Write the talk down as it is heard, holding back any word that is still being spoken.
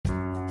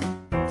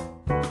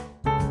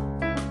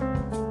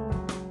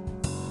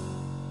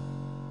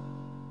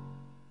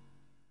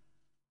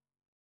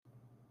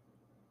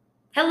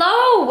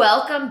Hello,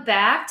 welcome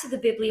back to the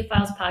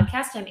Bibliophiles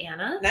podcast. I'm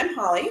Anna. And I'm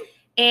Holly.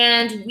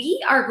 And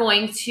we are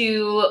going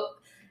to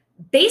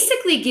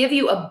basically give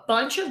you a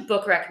bunch of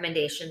book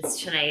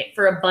recommendations tonight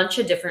for a bunch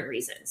of different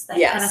reasons.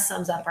 That kind of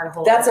sums up our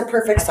whole That's a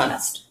perfect sum.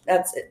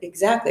 That's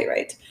exactly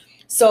right.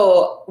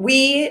 So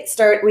we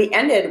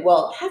ended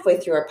halfway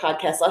through our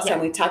podcast last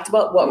time. We talked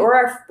about what were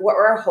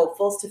our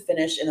hopefuls to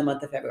finish in the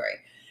month of February.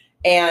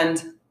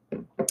 And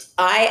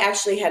I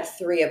actually had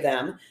 3 of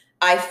them.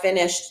 I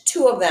finished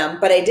 2 of them,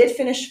 but I did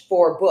finish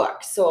 4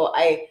 books. So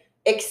I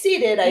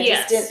exceeded. I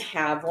just didn't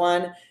have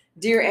one.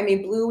 Dear Emmy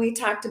Blue, we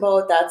talked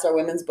about. That's our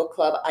women's book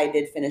club. I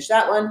did finish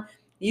that one.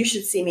 You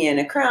Should See Me in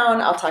a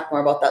Crown. I'll talk more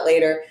about that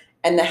later.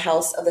 And The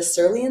House of the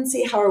Cerulean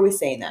Sea. How are we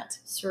saying that?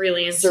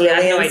 Cerulean Sea.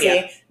 I have no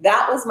idea.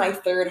 That was my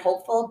 3rd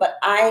hopeful, but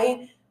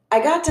I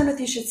got done with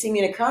You Should See Me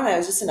in a Crown. I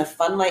was just in a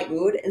fun, light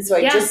mood. And so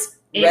I just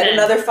read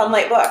another fun,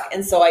 light book.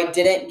 And so I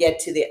didn't get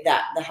to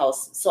the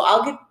house. So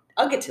I'll get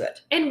to it.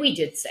 And we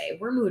did say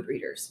we're mood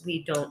readers.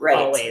 We don't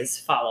always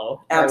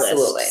follow our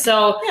Absolutely. list.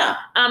 So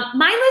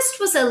my list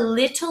was a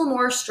little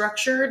more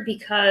structured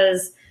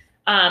because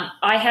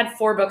I had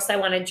 4 books I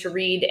wanted to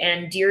read,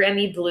 and Dear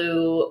Emmy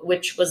Blue,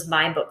 which was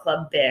my book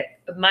club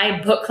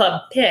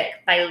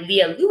pick by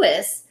Leah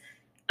Lewis.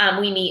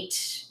 We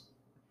meet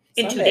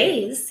in Sunday. 2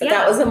 days. But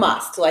that was a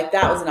must. Like,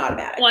 that was an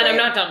automatic. Well, I'm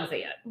not done with it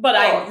yet,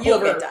 but you'll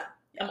get done.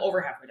 I'm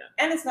over halfway done.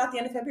 And it's not the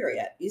end of February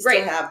yet. You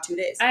still have 2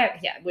 days.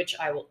 Which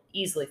I will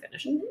easily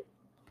finish. Mm-hmm.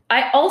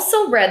 I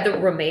also read The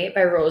Roommate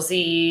by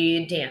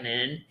Rosie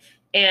Danan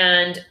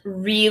and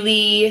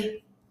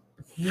really,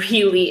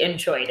 really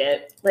enjoyed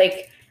it.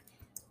 Like,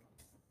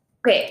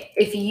 okay,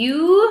 if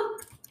you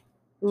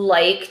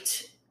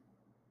liked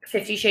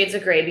 50 Shades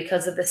of Grey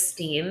because of the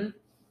steam,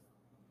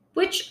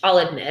 which I'll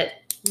admit,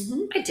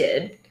 I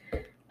did.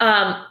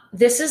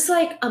 This is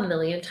like a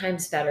million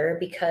times better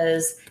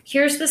because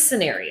here's the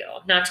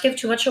scenario, not to give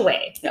too much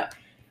away. Yeah.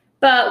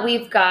 But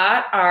we've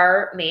got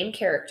our main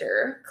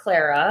character,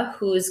 Clara,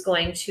 who's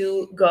going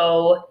to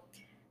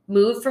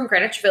move from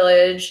Greenwich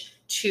Village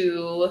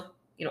to,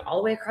 all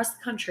the way across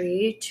the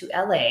country to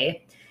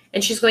LA.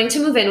 And she's going to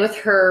move in with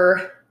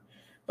her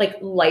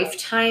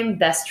lifetime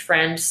best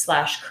friend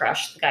 /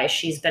 crush, the guy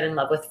she's been in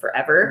love with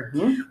forever.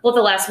 Mm-hmm. Well, at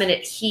the last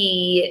minute,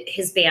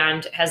 his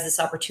band has this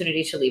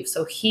opportunity to leave.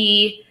 So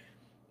he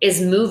is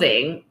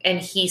moving and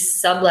he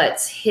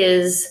sublets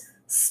his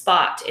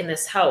spot in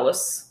this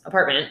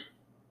apartment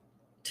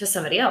to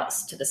somebody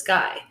else, to this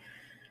guy.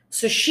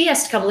 So she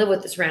has to come live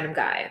with this random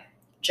guy,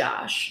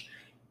 Josh.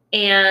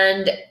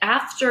 And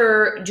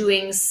after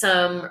doing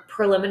some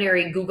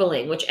preliminary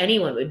Googling, which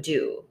anyone would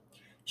do,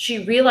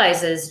 she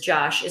realizes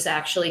Josh is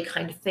actually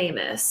kind of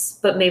famous,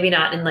 but maybe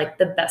not in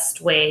the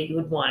best way you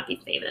would want to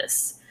be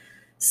famous.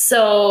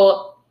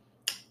 So,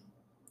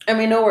 and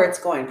we know where it's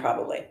going,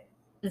 probably.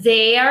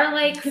 They are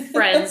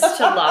friends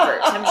to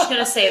lovers. I'm just going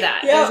to say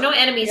that. There's no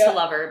enemies to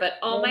lover, but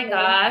my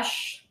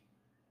gosh,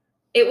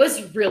 it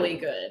was really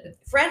good.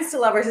 Friends to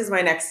lovers is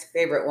my next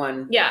favorite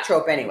one. Yeah.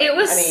 Trope anyway. It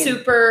was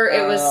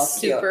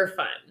super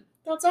fun.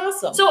 That's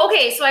awesome. So,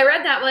 so I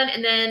read that one,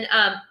 and then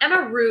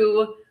Emma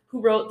Rue, who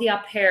wrote The Au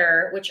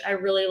Pair, which I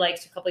really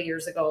liked a couple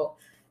years ago,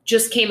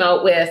 just came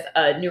out with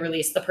a new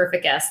release, The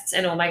Perfect Guests,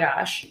 and oh my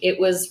gosh, it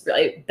was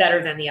really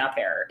better than The Au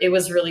Pair. It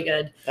was really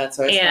good. That's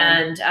what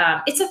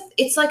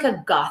it's like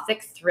a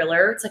gothic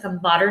thriller. It's like a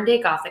modern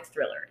day gothic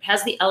thriller. It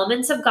has the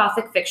elements of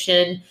gothic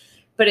fiction,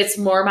 but it's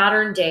more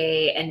modern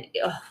day, and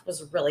it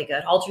was really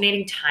good.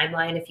 Alternating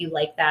timeline, if you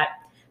like that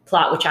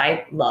plot, which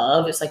I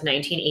love. It's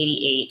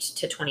 1988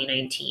 to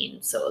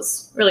 2019, so it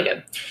was really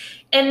good.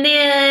 And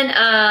then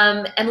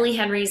Emily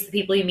Henry's The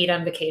People You Meet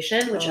on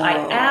Vacation, which I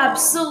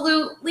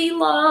absolutely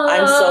love.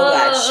 I'm so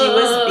glad. She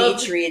was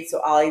Beach Read,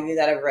 so all of you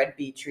that have read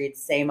Beach Read,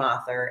 same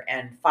author,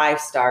 and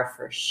 5-star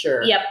for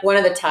sure. Yep. One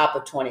of the top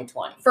of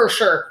 2020. For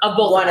sure. Of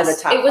both one of the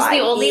top 5. It was the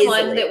only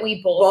one that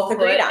we both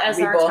agreed on. As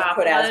we our both top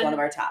put one. as one of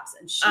our tops.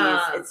 And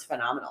it's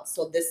phenomenal.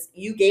 So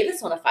you gave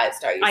this one a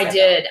 5-star. I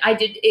did.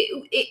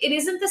 It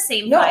isn't the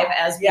same vibe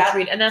as Beach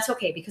Read, and that's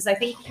okay, because I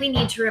think we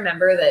need to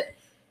remember that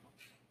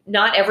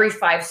not every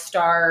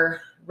 5-star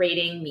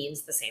rating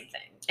means the same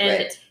thing.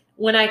 And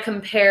when I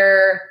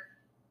compare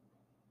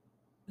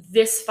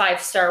this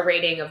 5-star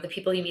rating of The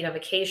People You Meet on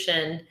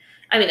Vacation,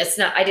 I mean,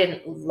 I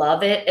didn't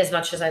love it as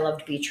much as I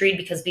loved Beach Read,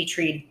 because Beach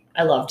Read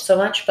I loved so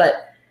much,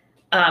 but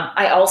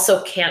I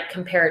also can't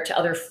compare it to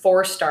other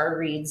 4-star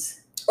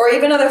reads. Or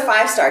even other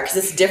 5-star, because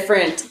it's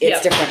different.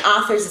 It's different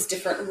authors. It's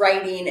different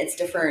writing. It's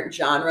different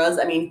genres.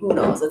 I mean, who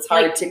knows? It's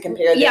hard to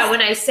compare this. Yeah,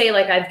 when I say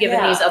I've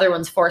given these other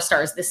ones 4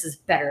 stars, this is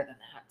better than that.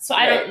 So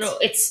I don't know.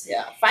 It's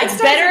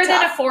better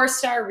than a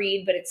 4-star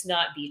read, but it's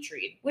not Beach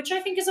Read, which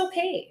I think is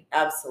okay.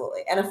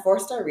 Absolutely. And a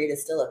 4-star read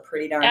is still a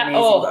pretty darn amazing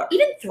book.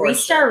 Even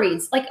 3-star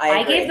reads.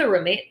 I gave The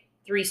Roommate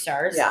 3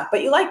 stars. Yeah,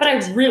 but you liked it.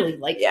 I really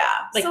liked it.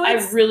 Yeah. So I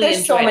really enjoyed it.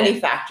 There's so many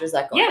factors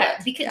that go into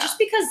it. Just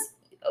because,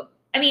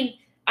 I mean,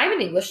 I'm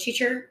an English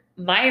teacher.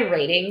 My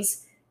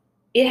ratings,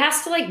 it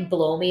has to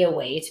blow me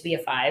away to be a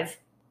 5.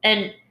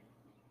 And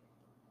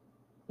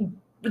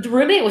The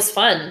Roommate was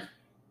fun.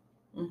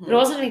 Mhm. But it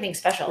wasn't anything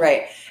special.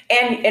 Right.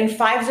 And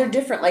 5s are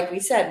different, like we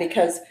said,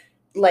 because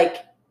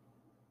like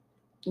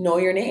know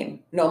your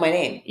name, know my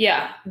name.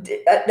 Yeah.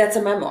 That's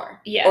a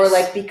memoir. Yes. Or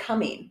like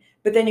becoming.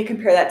 But then you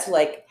compare that to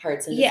like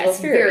Hearts and Invisible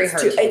Spirits. Very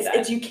hard to do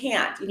that. You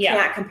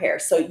can't compare.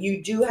 So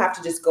you do have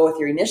to just go with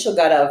your initial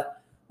gut of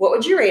what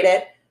would you rate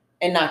it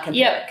and not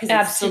compare. Because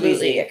it's too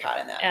easy to get caught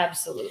in that.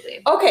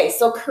 Absolutely. Okay,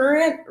 so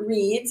current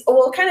reads. Oh,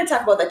 we'll kind of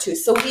talk about that too.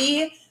 So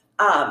we,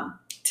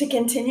 to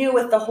continue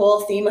with the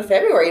whole theme of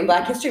February and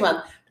Black History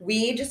Month,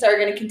 we just are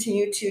going to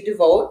continue to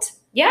devote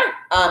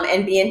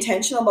and be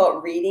intentional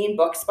about reading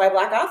books by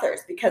Black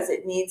authors because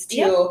it needs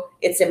to,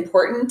 it's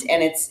important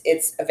and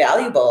it's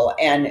valuable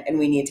and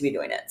we need to be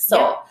doing it.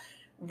 So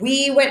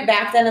we went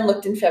back then and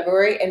looked in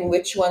February and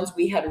which ones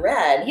we had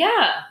read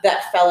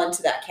that fell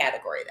into that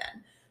category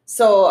then.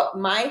 So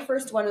my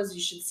first one was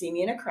You Should See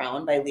Me in a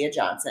Crown by Leah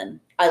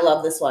Johnson. I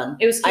love this one.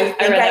 It was cute.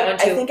 I read that one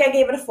too. I think I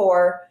gave it a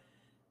 4.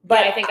 But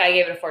I think I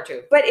gave it a 4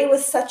 too. But it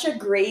was such a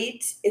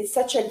great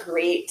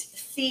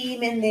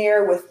theme in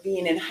there with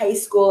being in high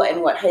school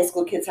and what high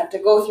school kids have to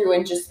go through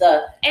and just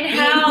how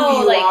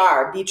who you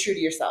are, be true to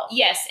yourself.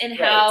 Yes, and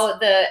how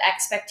the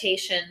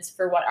expectations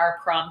for what our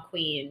prom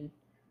queen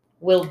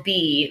will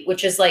be,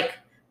 which is like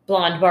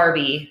blonde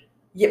Barbie.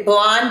 Yeah,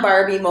 blonde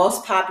Barbie,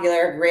 most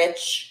popular,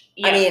 rich.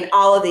 Yeah. I mean,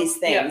 all of these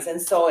things. Yeah.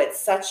 And so it's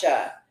such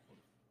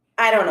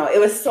I don't know. It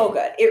was so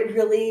good. It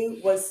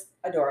really was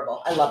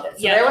adorable. I loved it.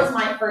 So that was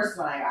my first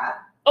one I got.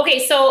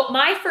 Okay, so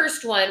my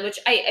first one, which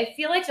I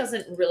feel like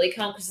doesn't really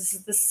count because this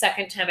is the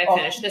second time I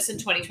finished this in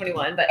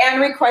 2021,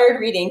 and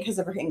required reading because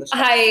of her English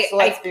class.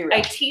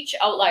 I teach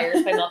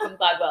Outliers by Malcolm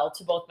Gladwell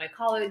to both my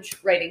college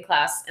writing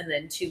class and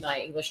then to my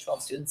English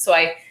 12 students. So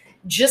I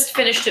just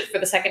finished it for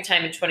the second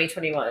time in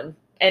 2021,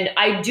 and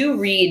I do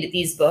read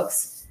these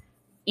books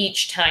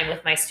each time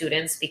with my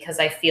students because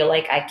I feel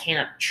like I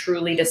can't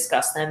truly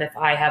discuss them if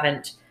I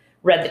haven't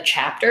read the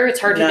chapter. It's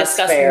hard to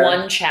discuss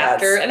one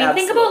chapter.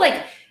 Think about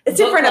like it's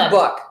different a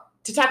book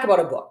to talk about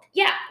a book.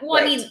 Yeah.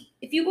 Well, I mean,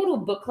 if you go to a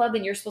book club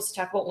and you're supposed to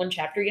talk about one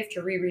chapter, you have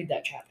to reread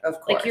that chapter. Of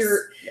course.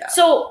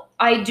 So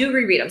I do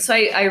reread them. So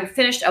I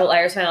finished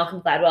Outliers by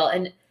Malcolm Gladwell,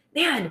 and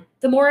man,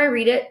 the more I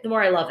read it, the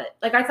more I love it.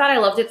 Like I thought I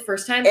loved it the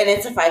first time, and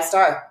it's a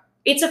 5-star.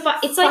 It's like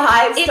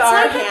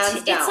 5-star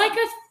hands down. It's like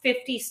a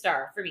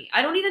 50-star for me.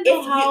 I don't even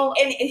know how.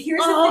 And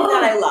here's the thing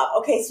that I love.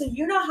 Okay, so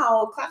you know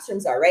how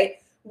classrooms are, right?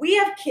 We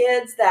have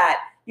kids that,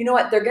 you know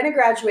what, they're going to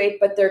graduate,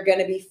 but they're going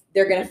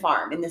to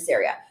farm in this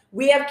area.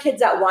 We have kids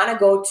that want to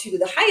go to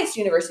the highest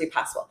university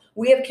possible.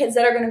 We have kids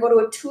that are going to go to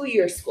a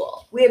 2-year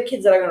school. We have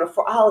kids that are going to,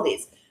 for all of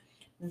these.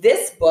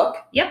 This book,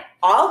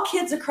 all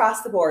kids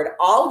across the board,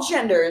 all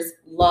genders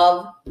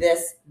love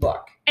this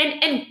book.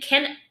 And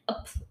can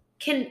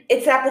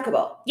it's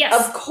applicable. Yes.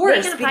 Of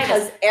course,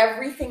 because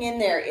everything in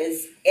there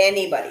is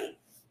anybody.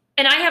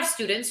 And I have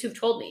students who've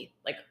told me,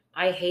 like,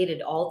 I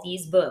hated all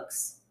these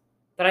books,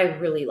 but I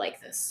really like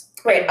this.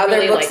 Right.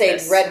 Other books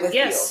they've read with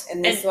you.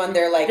 And this one,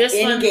 they're like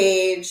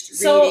engaged,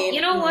 so, reading.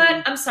 You know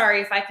what? I'm sorry.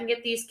 If I can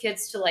get these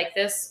kids to like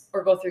this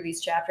or go through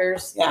these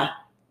chapters. Yeah.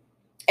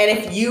 And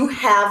if you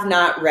have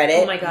not read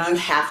it, oh my gosh, you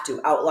have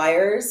to.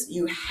 Outliers,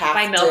 you have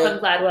by to. By Malcolm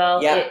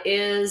Gladwell. Yeah. It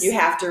is. You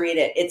have to read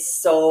it. It's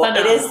so,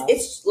 phenomenal.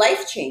 It's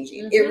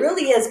life-changing. Mm-hmm. It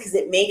really is because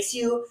it makes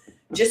you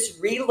just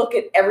relook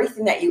at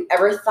everything that you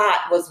ever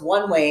thought was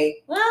one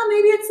way. Well,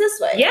 maybe it's this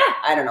way. Yeah.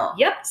 I don't know.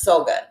 Yep.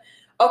 So good.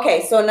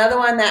 Okay, so another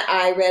one that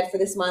I read for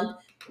this month,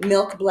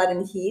 Milk, Blood,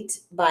 and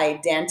Heat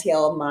by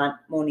Dantiel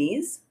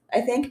Moniz,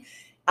 I think.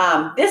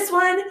 This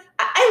one,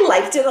 I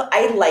liked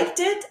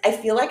it. I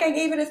feel like I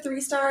gave it a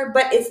 3-star,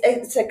 but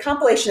it's a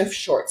compilation of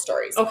short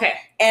stories. Okay.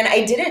 And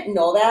I didn't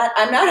know that.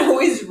 I'm not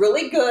always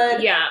really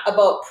good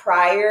about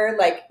prior,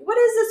 like, what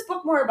is this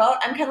book more about?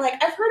 I'm kind of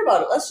like, I've heard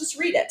about it. Let's just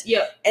read it.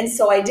 Yeah. And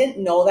so I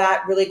didn't know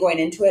that really going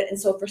into it. And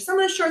so for some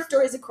of the short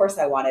stories, of course,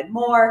 I wanted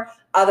more.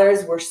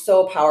 Others were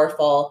so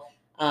powerful.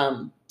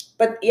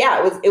 But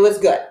yeah, it was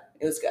good.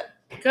 It was good.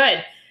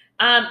 Good.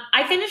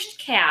 I finished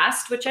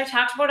Caste, which I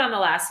talked about on the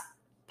last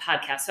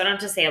podcast, so I don't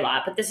have to say a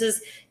lot, but this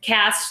is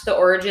Caste, The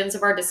Origins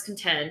of Our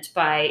Discontent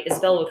by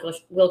Isabel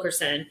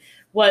Wilkerson,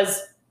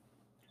 was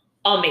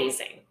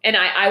amazing. And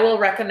I will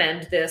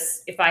recommend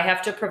this if I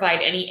have to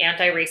provide any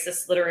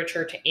anti-racist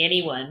literature to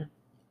anyone.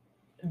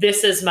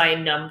 This is my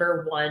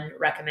number one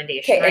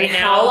recommendation right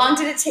now. How long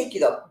did it take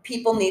you, though?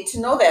 People need to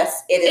know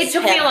this. It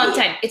took me a long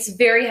time. It's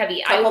very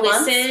heavy. I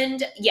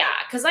listened,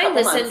 because I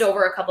listened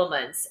over a couple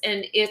months,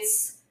 and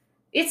it's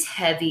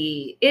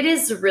heavy. It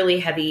is really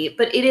heavy,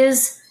 but it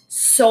is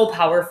so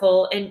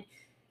powerful. And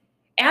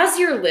as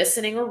you're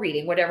listening or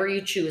reading, whatever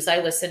you choose, I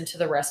listened to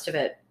the rest of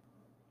it.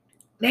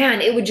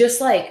 Man, it would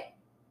just like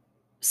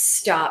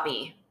stop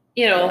me,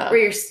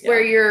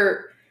 where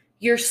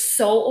you're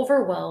so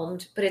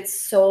overwhelmed, but it's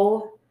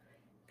so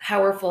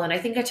powerful. And I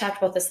think I talked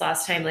about this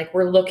last time. Like,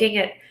 we're looking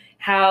at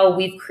how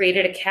we've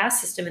created a caste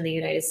system in the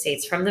United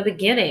States from the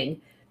beginning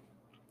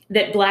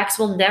that Blacks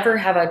will never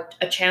have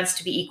a chance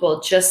to be equal,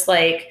 just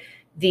like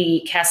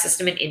the caste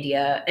system in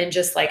India, and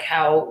just like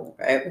how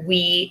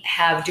we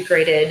have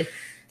degraded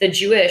the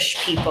Jewish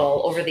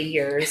people over the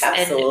years.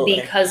 Absolutely.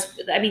 And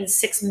because,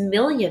 6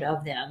 million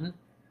of them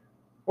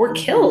were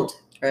killed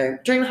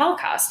during the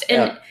Holocaust.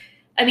 And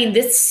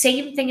this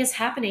same thing is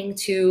happening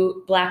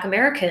to Black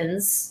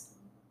Americans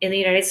in the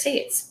United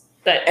States.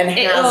 But and has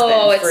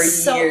been for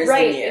years and years.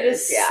 It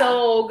is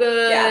so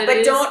good. Yeah,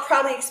 but don't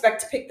probably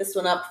expect to pick this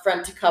one up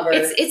front to cover.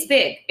 It's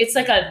big. It's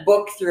like a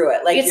book through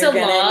it. Like it's you're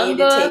gonna need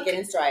to take it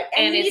in stride,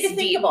 and you need to think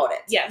deep. about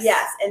it. Yes.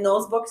 And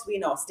those books we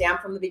know,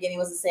 Stamped from the Beginning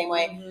was the same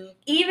way. Mm-hmm.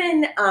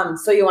 Even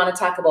so, you want to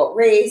talk about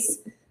race?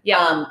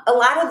 Yeah. A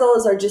lot of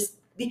those are just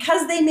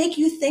because they make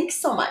you think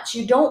so much.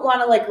 You don't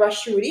want to like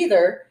rush through it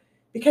either,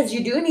 because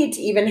you do need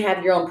to even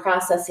have your own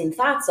processing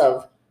thoughts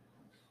of.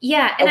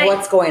 Yeah, and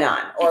what's going on,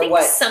 or I think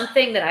what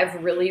something that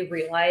I've really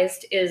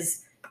realized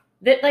is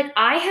that, like,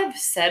 I have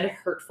said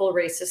hurtful,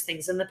 racist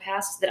things in the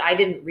past that I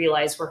didn't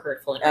realize were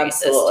hurtful and racist.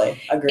 Absolutely,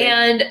 agree.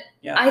 And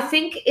I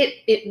think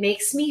it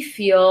makes me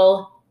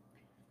feel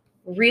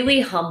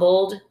really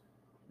humbled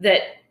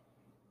that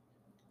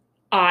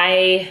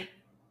I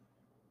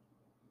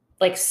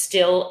like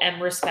still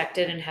am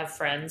respected and have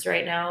friends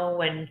right now.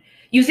 When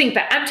you think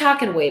back, I'm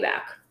talking way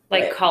back,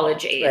 like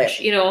college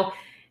age,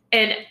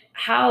 and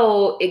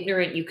how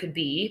ignorant you could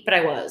be, but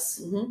I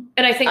was. Mm-hmm.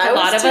 And I think a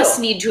lot of us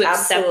need to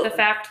accept the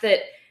fact that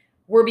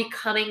we're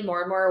becoming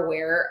more and more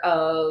aware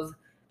of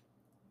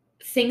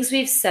things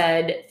we've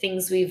said,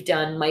 things we've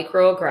done,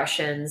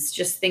 microaggressions,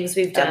 just things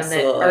we've done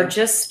that are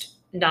just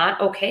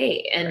not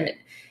okay. And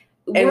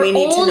we're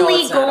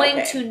only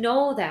going to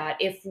know that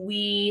if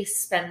we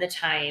spend the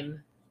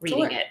time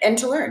reading it. And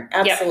to learn.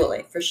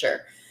 Absolutely, for sure.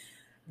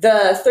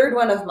 The third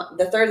one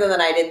that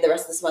I did the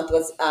rest of this month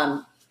was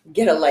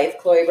Get a Life,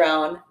 Chloe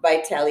Brown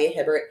by Talia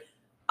Hibbert.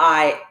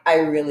 I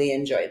really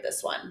enjoyed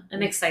this one.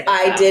 I'm excited.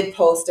 I did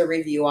post a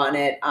review on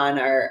it on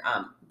our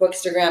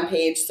Bookstagram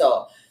page.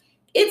 So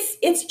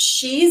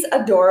she's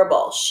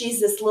adorable.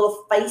 She's this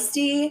little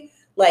feisty,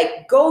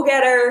 like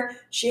go-getter.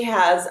 She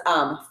has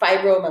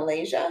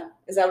fibromyalgia.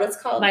 Is that what it's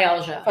called?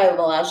 Myalgia.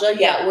 Fibromyalgia.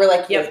 Yeah. We're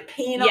like, you have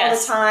pain all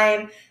the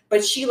time,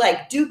 but she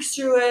like dukes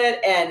through it,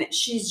 and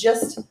she's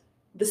just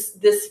this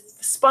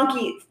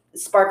spunky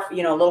spark,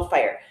 little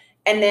fire.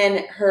 And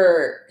then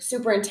her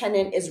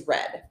superintendent is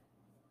Red.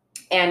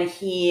 And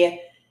he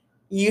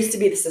used to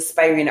be this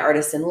aspiring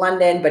artist in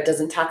London, but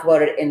doesn't talk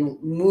about it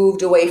and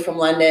moved away from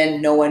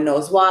London. No one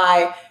knows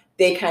why.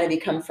 They kind of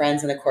become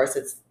friends. And of course,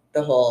 it's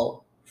the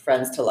whole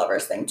friends to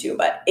lovers thing too.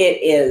 But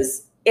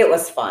it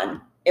was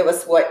fun. It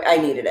was what I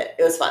needed it.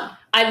 It was fun.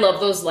 I love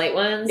those light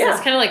ones. Yeah.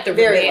 It's kind of like the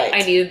Very roommate.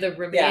 light. I needed the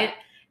roommate. Yeah.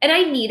 And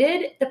I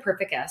needed The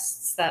Perfect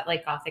Guests, that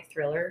like gothic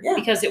thriller,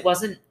 because it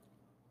was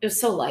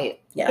so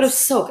light, but it was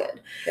so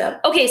good. Yeah.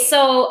 Okay,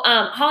 so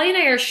Holly and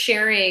I are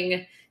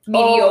sharing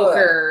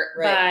Mediocre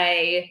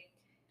by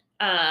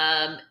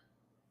Ijeoma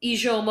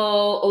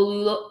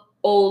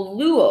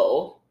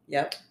Oluo.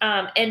 Yep.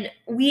 And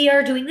we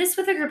are doing this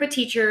with a group of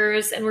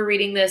teachers, and we're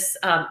reading this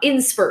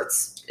in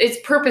spurts. It's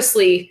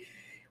purposely,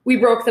 we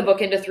broke the book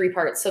into 3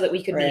 parts so that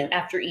we could meet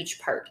after each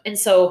part. And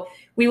so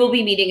we will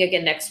be meeting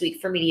again next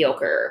week for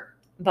Mediocre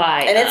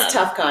by... And it's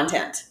tough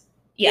content.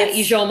 Yeah,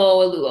 Ijeoma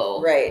Oluo.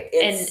 Right.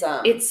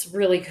 It's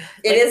really good.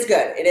 It is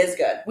good. It is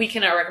good. We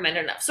cannot recommend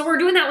it enough. So we're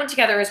doing that one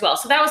together as well.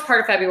 So that was part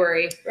of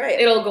February. Right.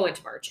 It'll go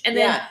into March. And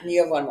then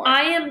you have one more.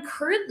 I am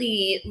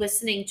currently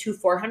listening to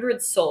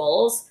 400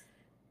 Souls,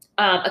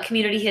 A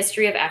Community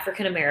History of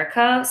African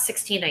America,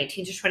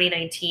 1619 to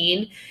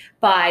 2019,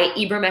 by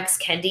Ibram X.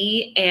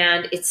 Kendi.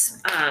 And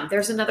it's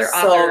there's another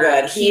author,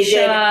 good.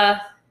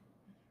 Keisha.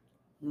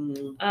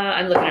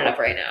 I'm looking it up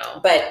right now.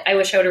 But I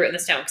wish I would have written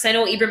this down, because I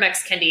know Ibram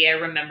X. Kendi, I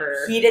remember.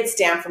 He did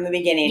Stamped from the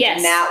Beginning. Yes.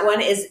 And that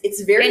one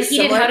it's very similar. And he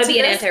did How to Be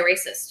an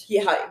Anti-Racist.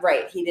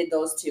 He did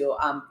those two.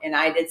 And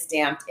I did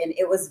Stamped. And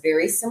it was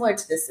very similar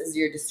to this as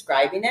you're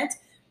describing it,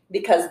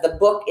 because the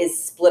book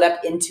is split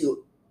up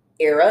into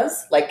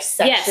eras, like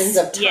sections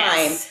of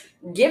time,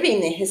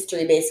 giving the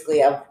history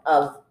basically of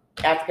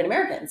African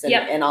Americans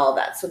and all of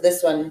that. So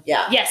this one,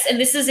 Yes, and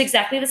this is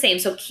exactly the same.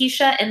 So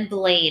Keisha and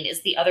Blaine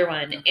is the other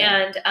one,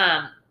 and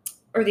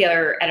or the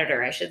other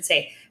editor, I should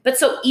say. But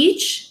so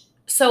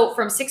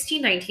from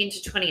 1619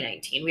 to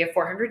 2019, we have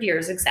 400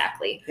 years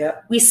exactly.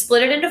 Yep. We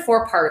split it into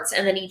 4 parts,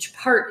 and then each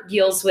part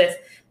deals with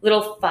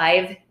little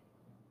every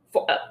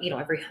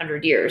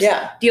 100 years,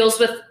 deals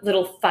with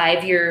little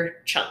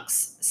 5-year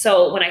chunks.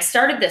 So when I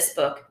started this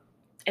book,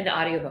 and the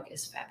audiobook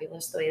is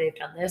fabulous the way they've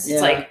done this,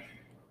 it's like,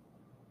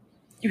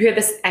 you hear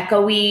this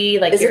echoey,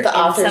 like is you're it the in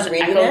author's some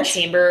reading echo it?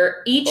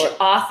 chamber. Each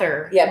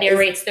author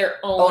narrates their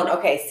own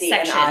section.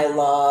 And I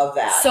love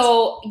that.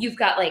 So you've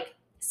got like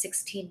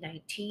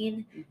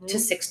 1619 to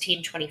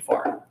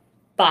 1624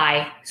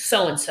 by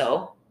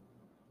so-and-so.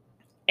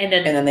 And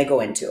then they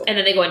go into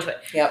it.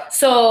 Yep.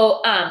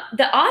 So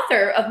the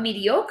author of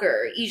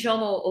Mediocre,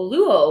 Ijeoma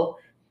Oluo,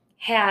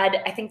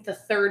 had, I think, the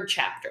 3rd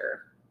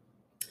chapter,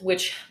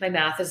 which my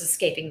math is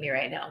escaping me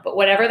right now, but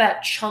whatever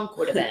that chunk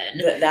would have been,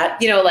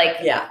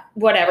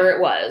 whatever it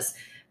was,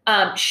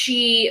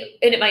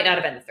 And it might not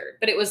have been the third,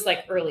 but it was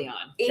like early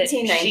on.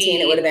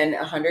 1819, it would have been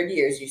 100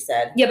 years, you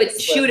said. Yeah, but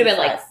she would have been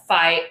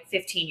like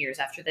 15 years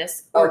after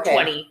this, or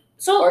 20.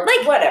 So or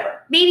like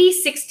whatever. Maybe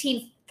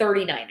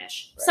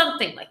 1639-ish, Right.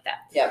 something like that.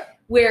 Yep.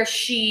 Where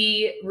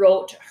she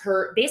wrote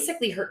her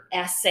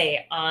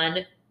essay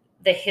on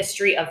the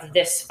history of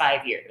this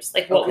 5 years,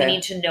 like what we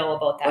need to know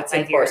about that What's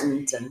 5 years.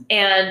 important.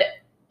 And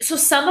so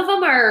some of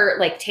them are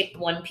like take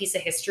one piece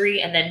of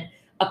history and then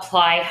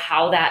apply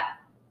how that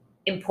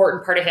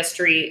important part of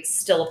history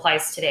still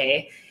applies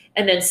today.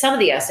 And then some of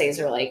the essays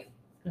are like,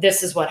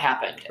 this is what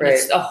happened. And Right.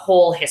 it's a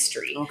whole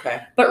history.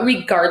 Okay. But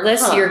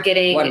regardless, you're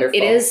getting, wonderful.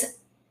 It is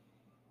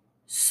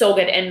so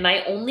good. And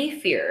my only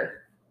fear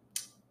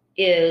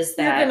is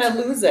that you're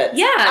gonna lose it.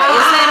 Yeah, is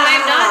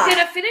that I'm not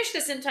gonna finish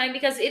this in time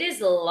because it is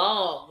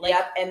long. Like,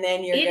 yep, and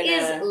then it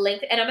is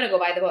length, and I'm gonna go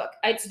buy the book.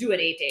 It's due in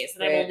 8 days,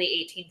 and Right. I'm only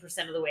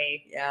 18% of the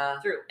way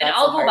through, and that's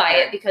I'll the go hard buy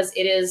part. it because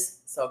it is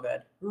so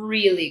good,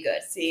 really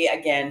good. See,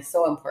 again,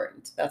 so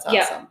important. That's awesome.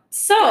 Yeah.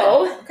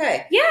 So good.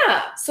 Okay,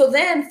 yeah. So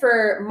then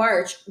for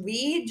March,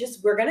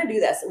 we're gonna do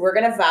this. We're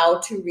gonna vow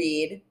to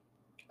read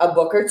a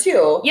book or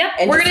two. Yep,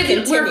 and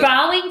we're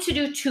vowing to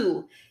do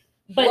 2.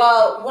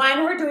 But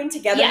one we're doing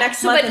together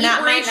next month, and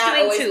that might not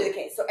always be the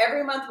case. So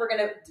every month we're going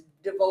to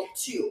devote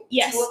 2.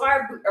 Yes. 2 of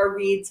our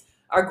reads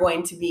are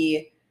going to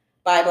be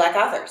by Black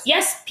authors.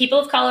 Yes, people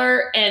of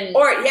color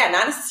or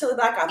not necessarily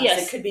Black authors.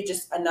 Yes. It could be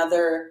just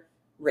another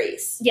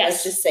race. Yes.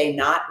 Let's just say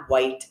not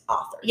white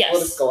authors. Yes.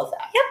 We'll just go with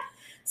that. Yep.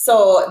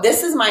 So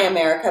this is My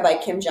America by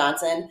Kim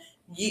Johnson.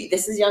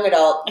 This is young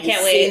adult. I can't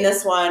You've wait. seen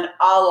this one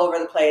all over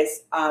the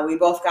place. We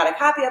both got a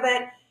copy of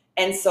it.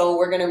 And so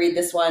we're going to read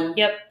this one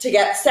to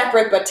get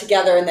separate, but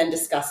together, and then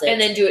discuss it. And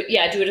then do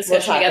a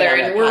discussion together.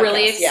 And we're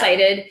really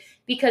excited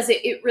because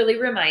it really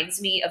reminds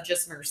me of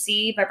Just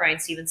Mercy by Bryan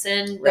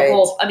Stevenson. The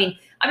whole, I'm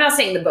not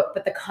saying the book,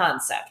 but the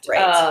concept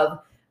of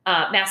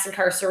mass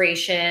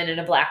incarceration, and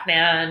a Black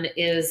man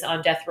is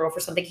on death row for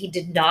something he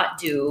did not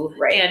do.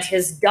 Right. And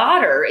his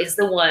daughter is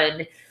the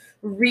one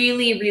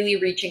really, really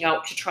reaching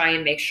out to try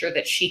and make sure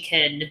that she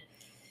can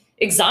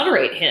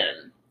exonerate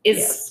him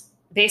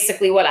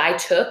basically what I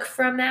took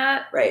from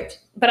that. Right.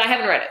 But I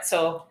haven't read it,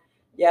 so.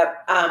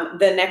 Yep.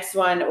 The next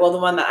one, the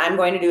one that I'm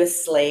going to do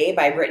is Slay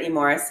by Brittany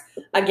Morris.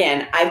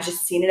 Again, I've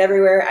just seen it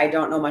everywhere. I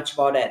don't know much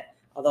about it.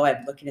 Although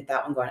I'm looking at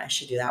that one going, I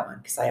should do that one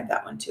because I have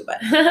that one too.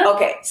 But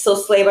okay, so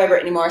Slay by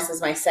Brittany Morris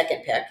is my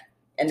second pick.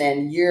 And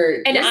then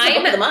yours the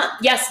book of the month.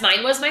 Yes,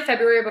 mine was my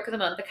February book of the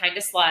month, The Kind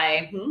of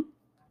Sly,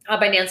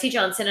 by Nancy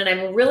Johnson. And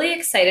I'm really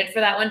excited for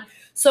that one.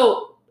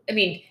 So,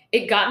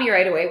 it got me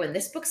right away when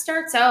this book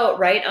starts out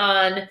right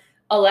on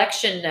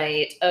election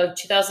night of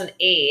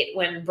 2008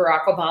 when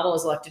Barack Obama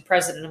was elected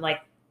president. I'm like,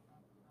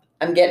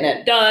 I'm getting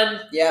it. Done.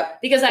 Yep.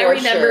 Because I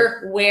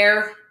remember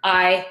where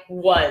I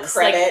was.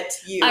 Credit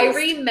you. I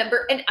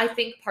remember, and I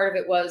think part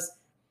of it was,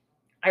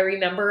 I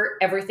remember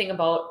everything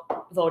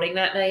about voting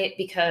that night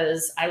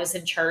because I was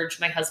in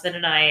charge. My husband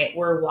and I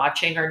were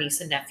watching our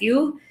niece and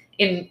nephew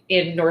in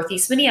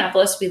Northeast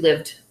Minneapolis. We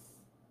lived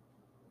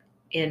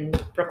in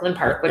Brooklyn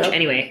Park, which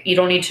anyway, you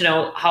don't need to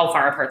know how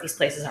far apart these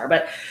places are.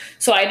 But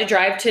so I had to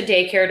drive to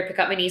daycare to pick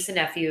up my niece and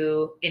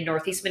nephew in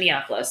Northeast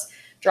Minneapolis,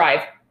 drive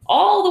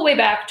all the way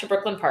back to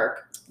Brooklyn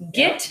Park,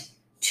 get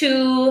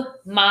to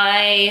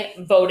my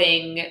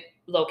voting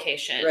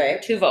location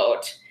to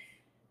vote,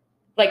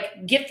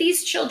 like get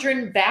these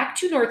children back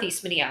to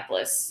Northeast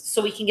Minneapolis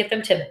so we can get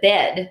them to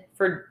bed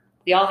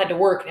we all had to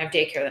work and have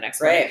daycare the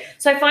next morning.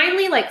 So I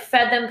finally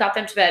fed them, got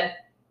them to bed,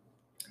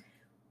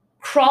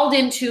 crawled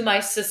into my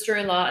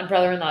sister-in-law and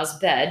brother-in-law's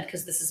bed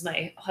because this is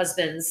my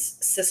husband's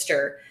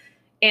sister.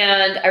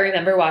 And I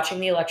remember watching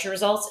the election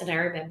results, and I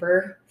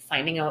remember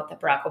finding out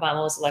that Barack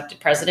Obama was elected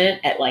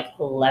president at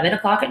 11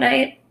 o'clock at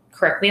night.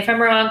 Correct me if I'm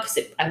wrong, because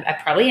I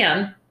probably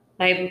am.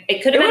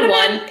 It could have been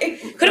 1.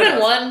 Could have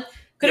been 1.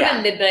 Could have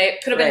been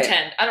midnight. Could have been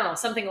 10. I don't know.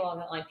 Something along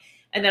that line.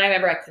 And then I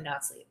remember I could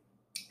not sleep.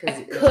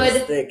 I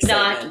could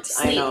not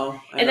sleep. I know.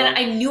 And then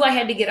I knew I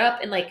had to get up,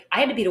 and I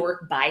had to be to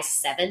work by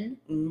 7.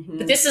 Mm-hmm.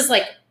 But this is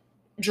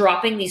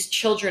dropping these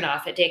children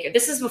off at daycare.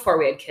 This is before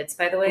we had kids,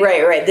 by the way.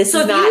 Right. This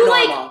is not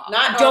normal.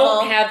 Not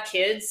don't have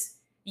kids,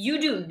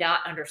 you do not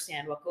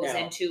understand what goes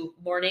into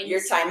mornings. Your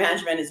time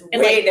management is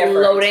way different.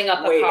 Loading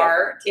up a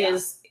car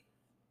is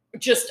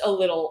just a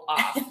little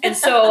off. And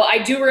so I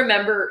do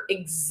remember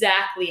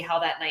exactly how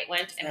that night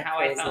went and how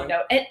I found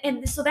out.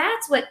 And so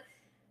that's what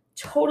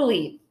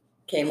totally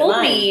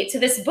pulled me to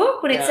this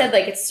book when it said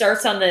it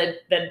starts on that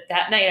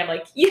night. I'm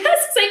like,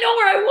 yes, I know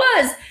where I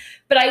was.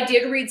 But I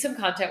did read some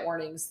content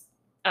warnings.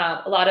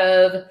 A lot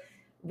of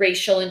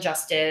racial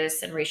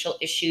injustice and racial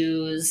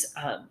issues,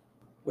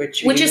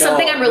 which is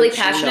something I'm really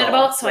passionate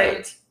about.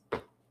 So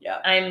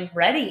I'm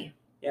ready.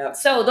 Yeah.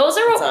 So those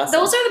are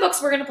the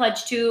books we're going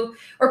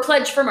to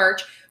pledge for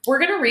March. We're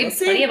going to read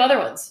plenty of other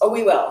ones. Oh,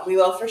 we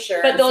will for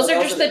sure. But those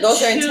are just the those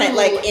two. Are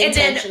intentional. And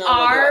then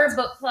our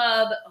book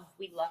club.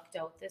 We lucked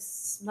out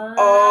this month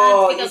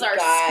because our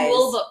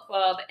school book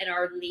club and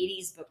our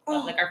ladies book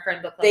club, our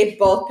friend book club, they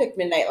both picked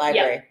Midnight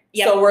Library.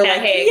 Yep. So we're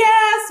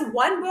yes,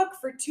 1 book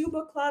for 2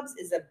 book clubs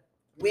is a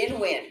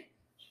Win-win.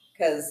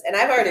 And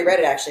I've already read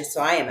it actually,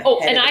 so I am. Oh,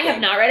 and I have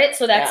not read it,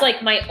 so that's Yeah.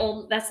 like my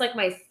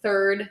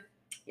third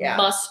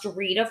must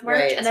read of March,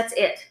 Right. and that's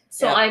it.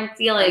 So Yeah. I'm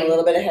feeling a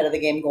little bit ahead of the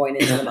game going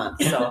into the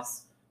month. So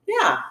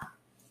yeah.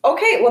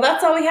 Okay, well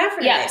that's all we have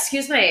for yeah. tonight.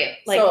 Excuse my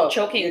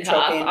choking you're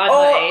cough choking. on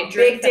my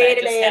drink. Big day that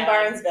I today in just had.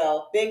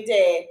 Barnesville. Big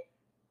day.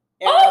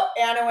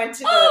 Anna went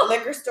to the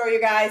liquor store,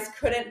 you guys.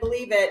 Couldn't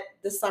believe it.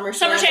 The summer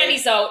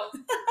shandy's out.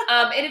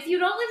 And if you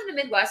don't live in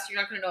the Midwest, you're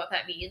not going to know what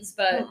that means.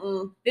 But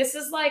this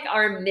is like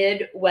our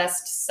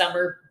Midwest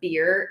summer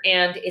beer,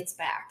 and it's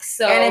back.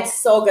 So and it's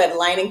so good.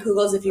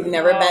 Leinenkugels. If you've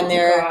never been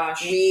there,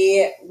 gosh.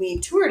 we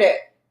toured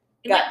it.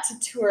 Got to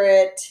tour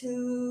it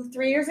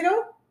 2-3 years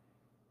ago.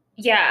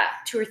 Yeah,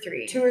 2 or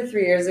 3. 2 or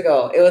 3 years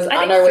ago. It was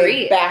on our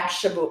way back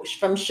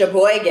from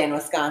Sheboygan,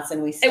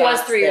 Wisconsin. We stopped it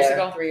was 3 years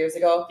ago. 3 years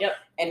ago. Yep.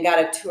 And got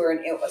a tour,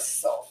 and it was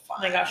so fun.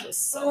 Oh my gosh, it was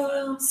so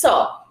fun.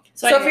 So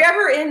if you're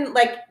ever in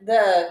like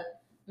the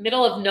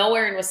middle of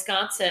nowhere in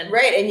Wisconsin,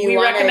 right, and we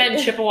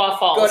recommend Chippewa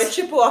Falls. Go to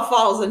Chippewa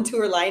Falls and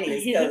tour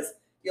Leinie's because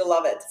you'll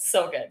love it.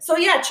 So good. So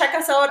yeah, check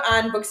us out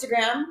on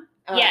Bookstagram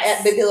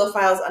at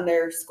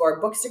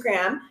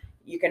Bibliophiles_Bookstagram.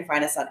 You can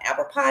find us on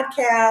Apple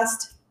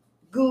Podcast,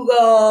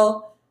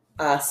 Google,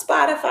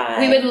 Spotify.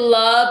 We would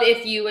love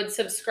if you would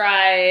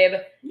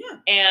subscribe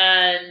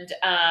and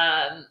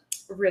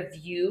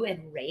review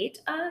and rate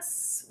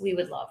us. We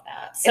would love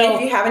that. So and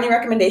if you have any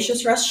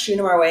recommendations for us, shoot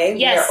them our way.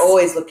 Yes. We are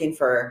always looking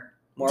for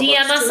more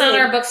DM books us to on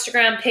read. our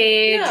Bookstagram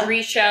page. Yeah.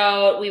 Reach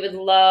out. We would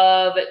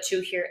love to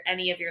hear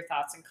any of your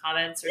thoughts and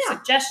comments or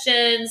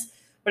suggestions,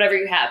 whatever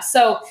you have.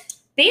 So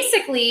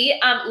basically,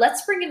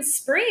 let's bring in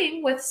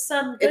spring with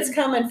some good It's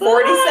coming.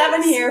 books.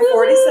 47 here.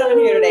 47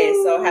 here today.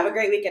 So have a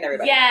great weekend,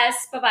 everybody.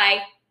 Yes.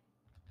 Bye-bye.